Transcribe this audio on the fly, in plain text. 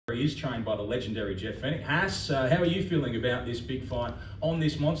he is trained by the legendary Jeff Fenech. Hass, how are you feeling about this big fight on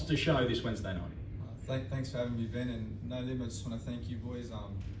this monster show this Wednesday night? Thanks for having me, Ben, and No Limit. I just want to thank you boys.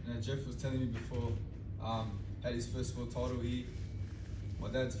 Jeff was telling me before, had his first world title here. My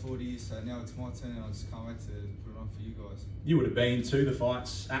dad's 40, so now it's my turn, and I just can't wait to put it on for you guys. You would have been to the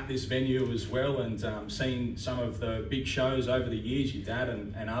fights at this venue as well, and seen some of the big shows over the years, your dad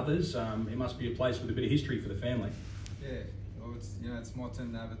and others. It must be a place with a bit of history for the family. Yeah, well, it's my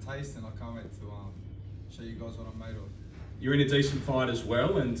turn to have a taste, and I can't wait to show you guys what I'm made of. You're in a decent fight as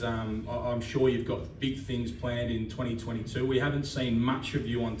well, and I'm sure you've got big things planned in 2022. We haven't seen much of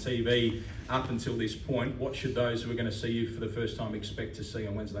you on TV up until this point. What should those who are going to see you for the first time expect to see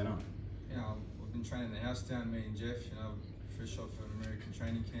on Wednesday night? We've been training the house down, me and Jeff, fresh off an American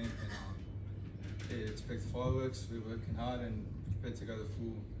training camp, and expect fireworks. We're working hard and prepared to go the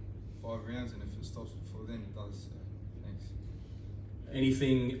full 5 rounds, and if it stops before then, it does. Thanks.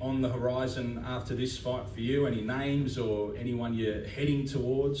 Anything on the horizon after this fight for you? Any names or anyone you're heading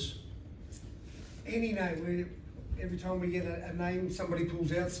towards? Any name. Every time we get a name, somebody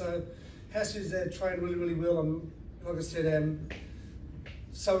pulls out. So Hass is trained really, really well. Like I said, I'm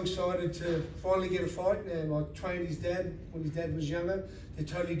so excited to finally get a fight. I trained his dad when his dad was younger. They're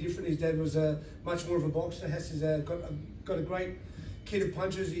totally different. His dad was much more of a boxer. Hass has got a great kit of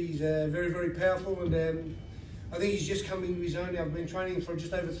punches. He's very, very powerful, and I think he's just coming to his own. I've been training for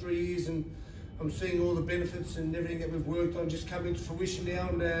just over 3 years, and I'm seeing all the benefits and everything that we've worked on just coming to fruition now.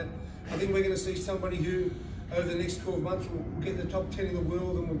 And I think we're going to see somebody who, over the next 12 months, will get in the top 10 in the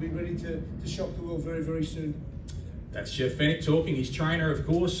world and will be ready to shock the world very, very soon. That's Jeff Fenech talking. His trainer, of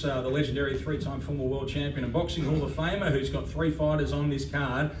course, the legendary 3-time former world champion and boxing Hall of Famer, who's got 3 fighters on this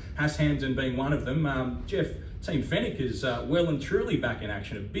card, Hassan Hamdan being one of them. Jeff, Team Fenech is well and truly back in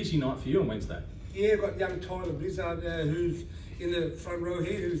action. A busy night for you on Wednesday. Yeah, I've got young Tyler Blizzard, who's in the front row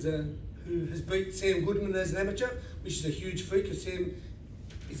here, who has beat Sam Goodman as an amateur, which is a huge feat, because Sam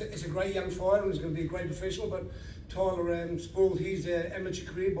is a great young fighter and he's going to be a great professional, but Tyler spoiled his amateur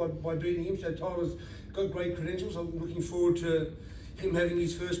career by beating him, so Tyler's got great credentials. I'm looking forward to him having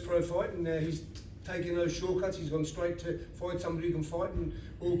his first pro fight, and he's taken those shortcuts. He's gone straight to fight somebody who can fight, and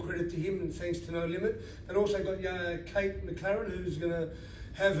all credit to him, and thanks to No Limit. And also got Kate McLaren, who's going to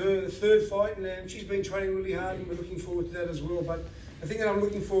have her 3rd fight, and she's been training really hard, and we're looking forward to that as well. But the thing that I'm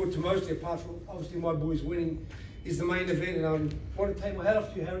looking forward to mostly, apart from obviously my boys winning, is the main event. And I want to take my hat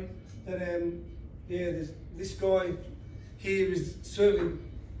off to you, Harry, that this guy here is certainly,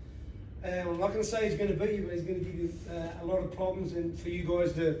 I'm not going to say he's going to beat you, but he's going to give you a lot of problems, and for you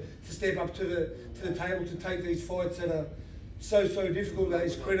guys to step up to the table to take these fights that are so difficult. That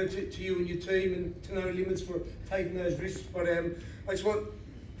is credit to you and your team, and to No Limits for taking those risks. But I just want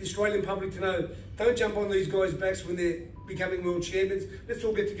the Australian public to know, don't jump on these guys' backs when they're becoming world champions. Let's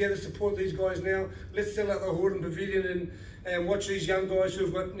all get together, support these guys now. Let's sell out the Horden Pavilion and watch these young guys who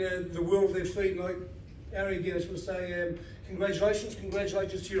have got the world at their feet. And like Harry, again, I just want to say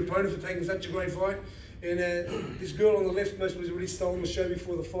congratulations to your opponent for taking such a great fight. And this girl on the left most was really stolen the show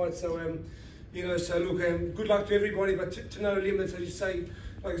before the fight. So so look, good luck to everybody. But to No Limits, I just say,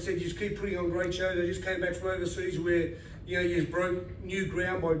 like I said, you just keep putting on great shows. I just came back from overseas where you just broke new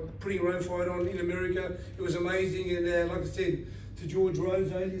ground by putting your own fight on in America. It was amazing, and like I said, to George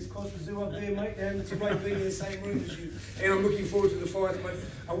Rose, Alias Costa up there, mate, and it's a great being in the same room as you. And I'm looking forward to the fights, but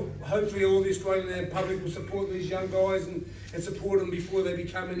hopefully all the Australian public will support these young guys and support them before they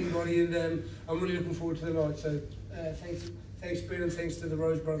become anybody, and I'm really looking forward to the night. So thanks Ben, and thanks to the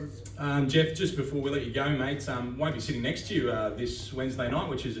Rose brothers. Jeff, just before we let you go, mate, won't be sitting next to you this Wednesday night,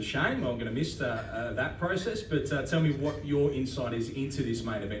 which is a shame. I'm going to miss that process, but tell me what your insight is into this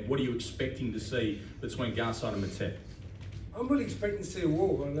main event. What are you expecting to see between Garside and Matet? I'm really expecting to see a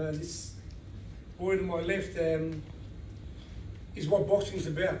war. I know this boy to my left is what boxing is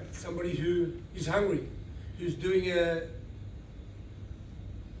about. Somebody who is hungry, who's doing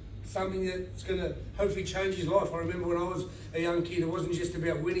something that's going to hopefully change his life. I remember when I was a young kid, it wasn't just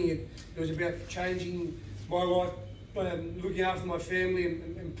about winning it. It was about changing my life, looking after my family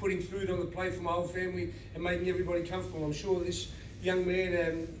and putting food on the plate for my whole family and making everybody comfortable. I'm sure this young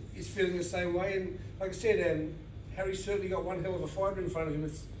man is feeling the same way. And like I said, Harry's certainly got one hell of a fighter in front of him.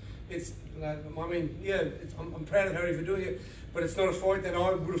 I'm proud of Harry for doing it, but it's not a fight that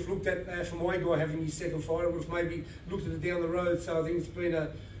I would have looked at for my guy having his 2nd fight. I would have maybe looked at it down the road. So I think it's been a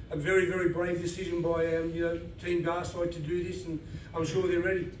very, very brave decision by Team Garside to do this, and I'm sure they're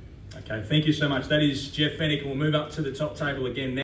ready. Okay, thank you so much. That is Jeff Fenech, and we'll move up to the top table again now.